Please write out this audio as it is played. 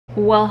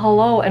Well,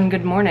 hello and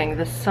good morning.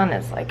 The sun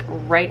is like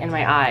right in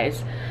my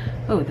eyes.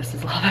 Oh, this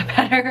is a little bit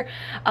better.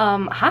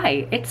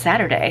 Hi, it's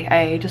Saturday.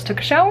 I just took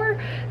a shower,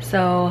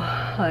 so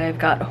I've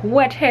got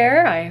wet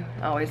hair. I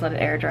always let it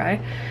air dry.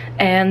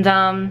 And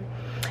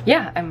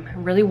yeah, I'm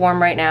really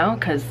warm right now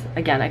because,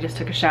 again, I just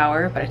took a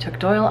shower, but I took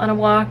Doyle on a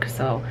walk,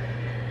 so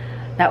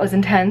that was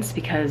intense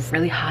because it's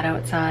really hot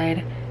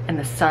outside and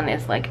the sun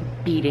is like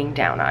beating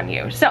down on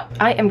you. So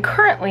I am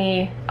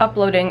currently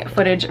uploading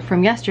footage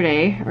from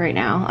yesterday right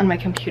now on my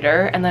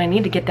computer, and then I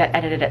need to get that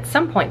edited at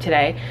some point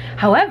today.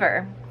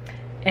 However,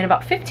 in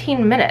about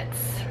 15 minutes,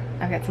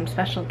 I've got some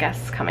special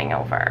guests coming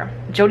over.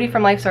 Jodi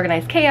from Life's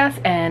Organized Chaos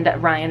and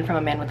Ryan from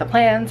A Man with the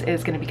Plans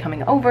is gonna be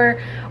coming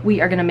over.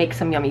 We are gonna make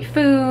some yummy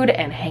food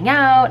and hang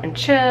out and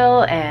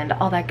chill and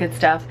all that good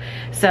stuff.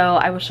 So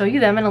I will show you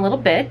them in a little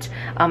bit.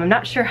 I'm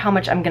not sure how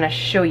much I'm gonna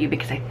show you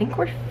because I think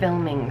we're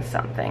filming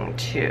something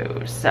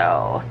too.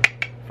 So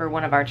for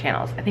one of our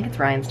channels, I think it's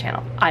Ryan's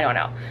channel. I don't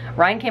know.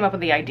 Ryan came up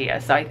with the idea,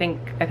 so I think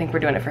we're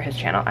doing it for his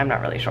channel. I'm not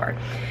really sure.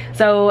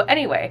 So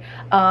anyway,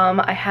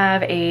 I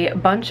have a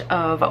bunch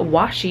of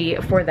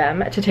washi for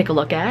them to take a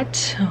look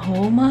at.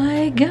 Oh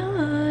my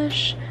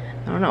gosh.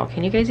 I don't know,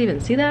 can you guys even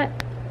see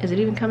that? Is it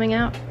even coming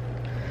out?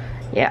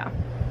 Yeah,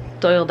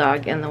 Doyle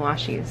dog and the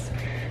washies.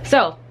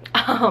 So,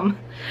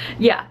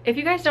 yeah, if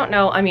you guys don't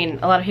know, I mean,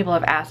 a lot of people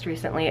have asked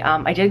recently,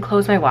 I did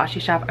close my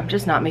washi shop. I'm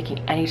just not making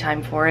any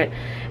time for it,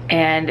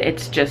 and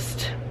it's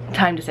just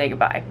time to say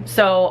goodbye.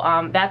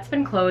 So that's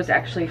been closed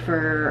actually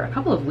for a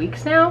couple of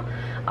weeks now.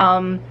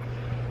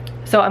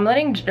 So I'm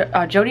letting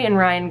Jodi and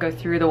Ryan go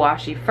through the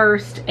washi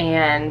first,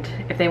 and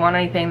if they want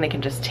anything, they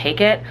can just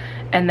take it.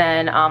 And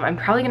then I'm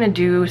probably gonna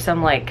do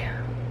some like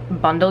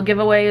bundle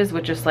giveaways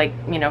with just like,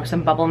 you know,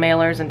 some bubble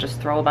mailers and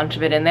just throw a bunch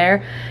of it in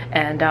there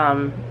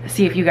and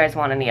see if you guys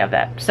want any of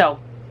that. So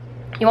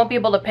you won't be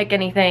able to pick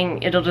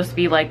anything. It'll just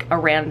be like a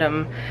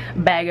random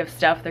bag of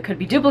stuff. There could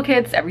be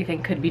duplicates,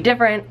 everything could be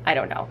different, I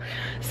don't know.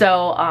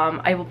 So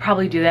I will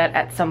probably do that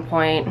at some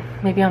point,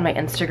 maybe on my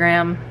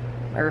Instagram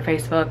or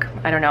Facebook,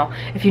 I don't know.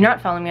 If you're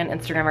not following me on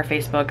Instagram or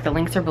Facebook, the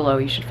links are below.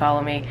 You should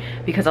follow me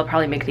because I'll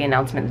probably make the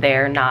announcement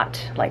there,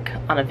 not like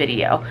on a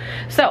video.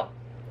 So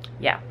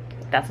yeah,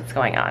 that's what's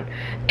going on.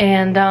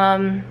 And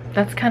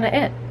that's kind of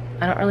it.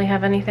 I don't really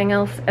have anything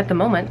else at the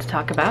moment to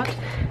talk about.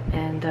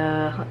 And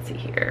let's see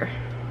here.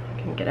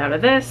 I can get out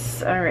of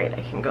this. All right,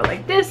 I can go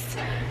like this.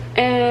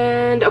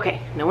 And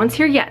okay, no one's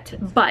here yet,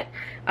 but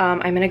I'm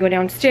gonna go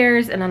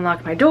downstairs and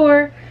unlock my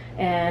door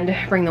and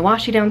bring the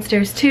washi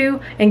downstairs too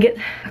and get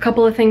a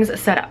couple of things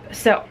set up.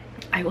 So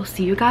I will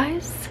see you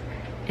guys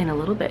in a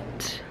little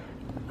bit.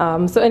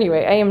 So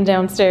anyway, I am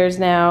downstairs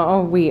now.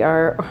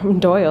 Oh,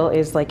 Doyle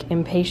is like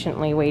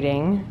impatiently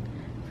waiting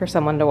for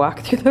someone to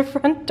walk through the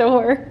front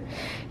door.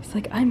 He's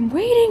like, I'm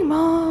waiting,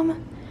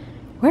 Mom.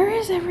 Where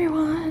is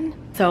everyone?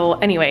 So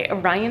anyway,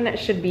 Ryan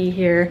should be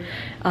here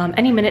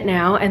any minute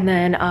now, and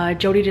then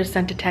Jodi just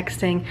sent a text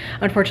saying,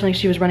 unfortunately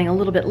she was running a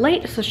little bit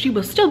late, so she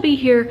will still be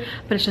here,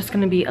 but it's just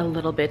gonna be a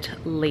little bit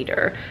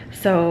later.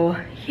 So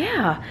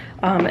yeah,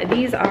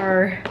 these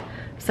are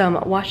some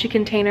washi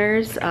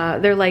containers.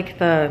 They're like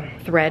the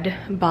thread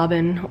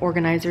bobbin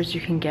organizers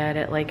you can get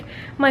at like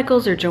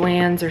Michael's or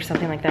Joann's or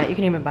something like that. You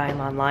can even buy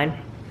them online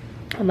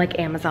on like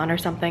Amazon or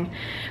something.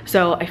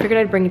 So I figured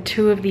I'd bring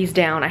 2 of these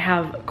down. I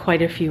have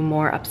quite a few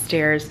more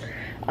upstairs,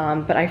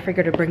 but I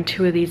figured to bring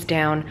 2 of these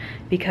down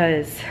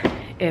because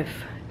if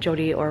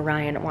Jodi or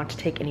Ryan want to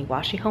take any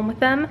washi home with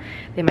them,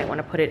 they might want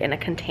to put it in a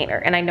container.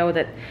 And I know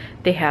that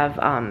they have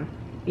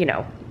you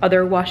know,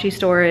 other washi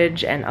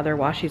storage and other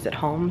washis at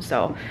home,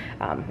 so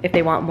if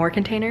they want more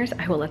containers,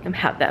 I will let them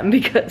have them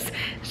because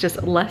it's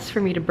just less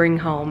for me to bring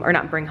home, or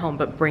not bring home,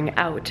 but bring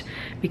out,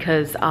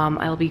 because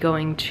I'll be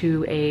going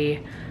to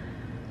a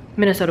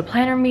Minnesota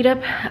planner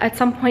meetup at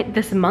some point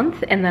this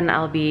month, and then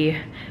I'll be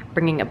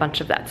bringing a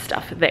bunch of that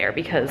stuff there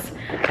because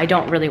I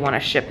don't really want to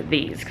ship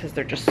these because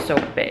they're just so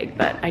big,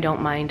 but I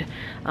don't mind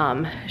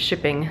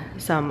shipping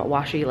some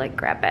washi like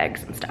grab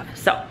bags and stuff.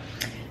 So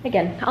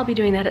again, I'll be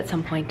doing that at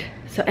some point.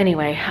 So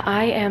anyway,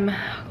 I am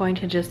going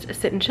to just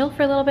sit and chill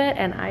for a little bit,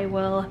 and I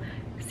will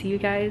see you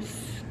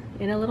guys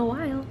in a little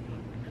while.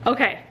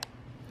 Okay,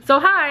 so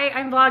hi,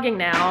 I'm vlogging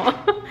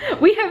now.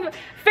 We have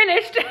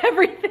finished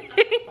everything.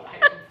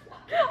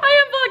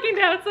 I am vlogging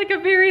now. It's like a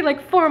very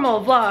like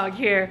formal vlog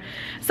here.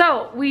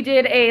 So we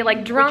did a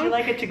like drunk. Would you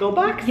like it to go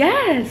box?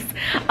 Yes.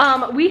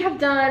 We have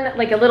done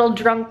like a little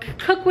drunk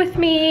cook with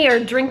me,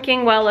 or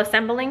drinking while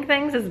assembling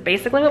things is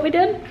basically what we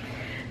did.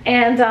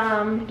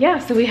 And yeah,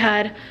 so we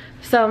had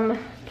some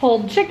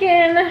pulled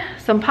chicken,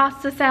 some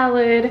pasta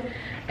salad,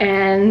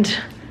 and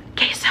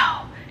queso.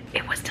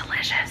 It was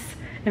delicious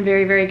and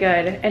very, very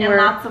good. And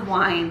lots of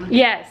wine.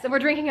 Yes, and we're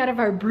drinking out of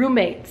our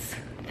brewmates.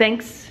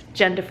 Thanks,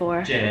 Jen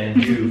Dufour. Jen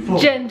Dufour.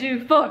 Jen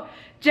Dufour.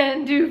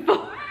 Jen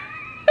Dufour.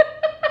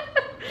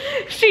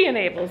 She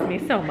enables me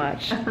so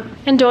much.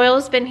 And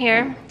Doyle's been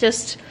here,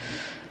 just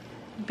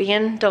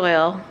being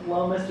Doyle.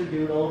 Well, Mr.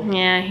 Doodle.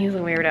 Yeah, he's a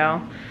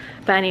weirdo.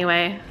 But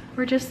anyway,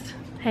 we're just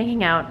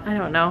hanging out. I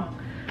don't know.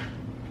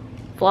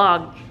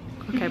 Vlog.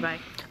 Okay, bye.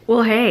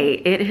 Well, hey,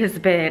 it has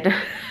been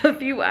a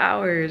few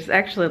hours,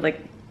 actually like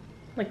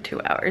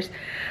 2 hours.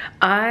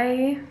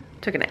 I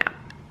took a nap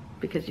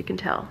because you can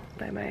tell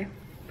by my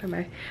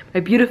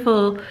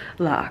beautiful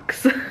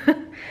locks.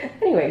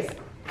 Anyways,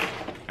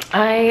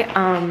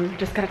 I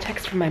just got a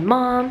text from my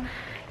mom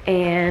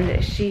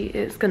and she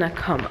is gonna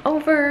come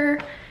over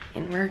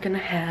and we're gonna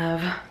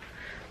have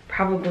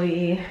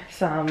probably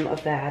some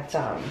of that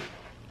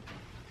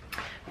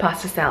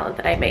pasta salad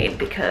that I made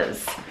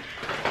because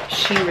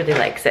she really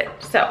likes it.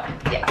 So,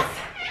 yes.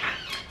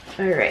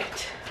 All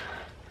right.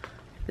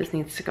 This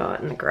needs to go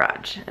out in the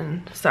garage.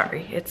 And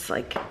sorry, it's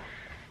like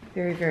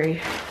very,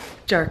 very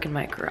dark in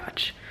my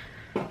garage.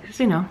 Because,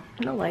 you know,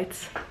 no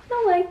lights.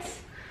 No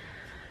lights.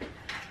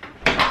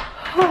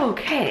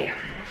 Okay.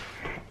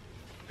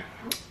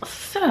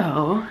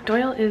 So,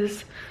 Doyle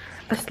is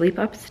asleep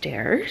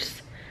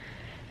upstairs.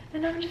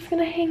 And I'm just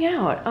gonna hang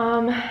out.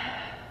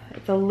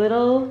 It's a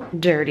little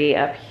dirty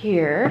up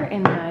here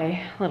in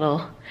my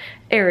little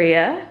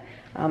area.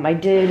 I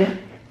did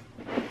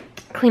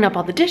clean up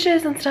all the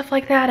dishes and stuff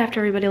like that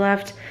after everybody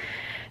left.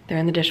 They're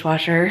in the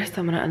dishwasher,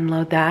 so I'm gonna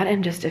unload that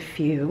in just a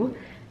few.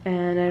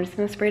 And I'm just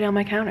gonna spray down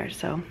my counters.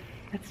 So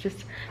it's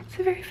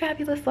a very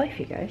fabulous life,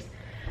 you guys.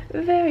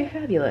 Very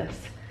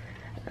fabulous.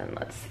 And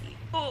let's see.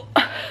 Oh,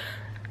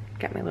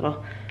 got my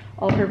little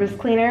all-purpose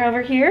cleaner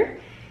over here.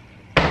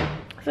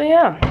 So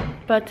yeah,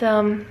 but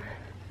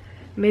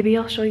maybe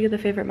I'll show you the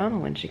favorite mama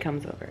when she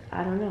comes over.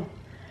 I don't know.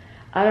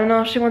 I don't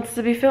know if she wants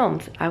to be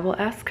filmed. I will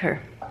ask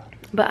her.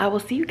 But I will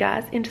see you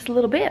guys in just a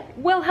little bit.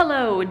 Well,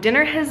 hello,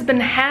 dinner has been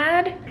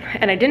had,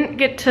 and I didn't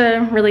get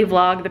to really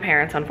vlog the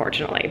parents,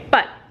 unfortunately,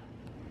 but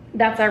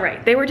that's all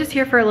right. They were just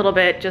here for a little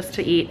bit just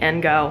to eat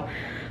and go.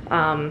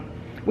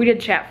 We did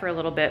chat for a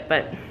little bit,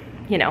 but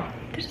you know,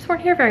 they just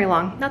weren't here very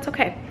long. That's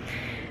okay.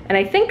 And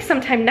I think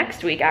sometime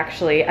next week,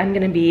 actually, I'm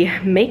gonna be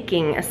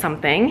making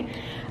something.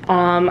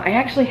 I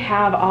actually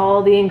have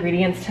all the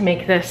ingredients to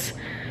make this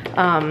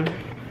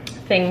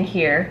thing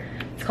here.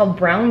 It's called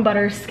brown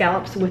butter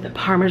scallops with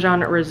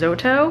Parmesan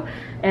risotto.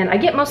 And I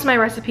get most of my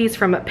recipes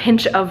from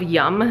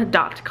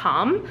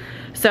pinchofyum.com.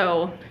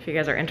 So if you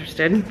guys are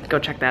interested, go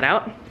check that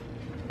out.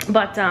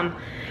 But I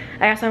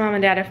asked my mom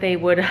and dad if they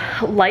would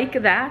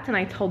like that, and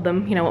I told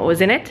them, you know, what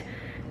was in it.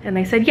 And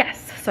they said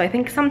yes. So I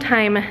think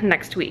sometime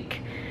next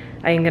week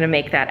I am gonna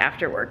make that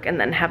after work and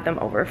then have them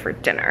over for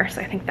dinner.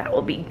 So I think that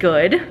will be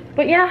good.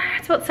 But yeah,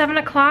 it's about 7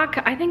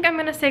 o'clock. I think I'm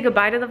gonna say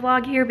goodbye to the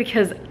vlog here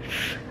because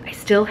I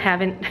still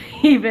haven't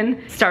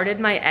even started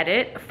my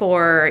edit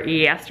for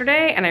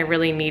yesterday and I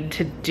really need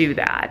to do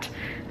that.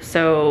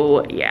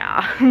 So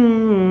yeah,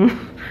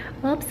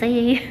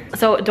 whoopsie.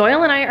 So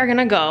Doyle and I are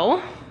gonna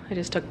go. I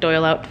just took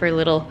Doyle out for a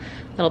little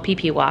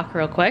pee-pee walk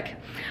real quick.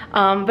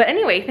 But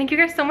anyway, thank you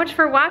guys so much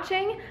for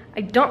watching.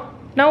 I don't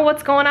know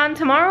what's going on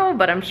tomorrow,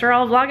 but I'm sure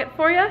I'll vlog it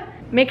for you.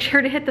 Make sure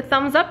to hit the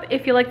thumbs up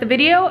if you like the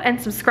video and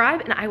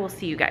subscribe, and I will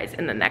see you guys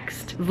in the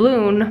next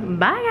Vlune.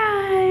 Bye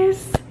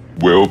guys.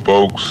 Well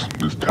folks,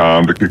 it's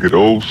time to kick it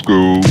old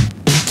school.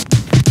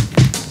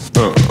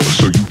 So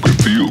you can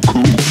feel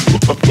cool.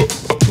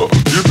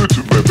 Give it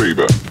to me,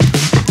 baby.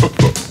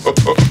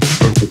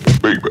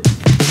 Baby.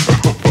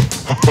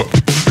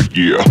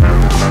 Yeah.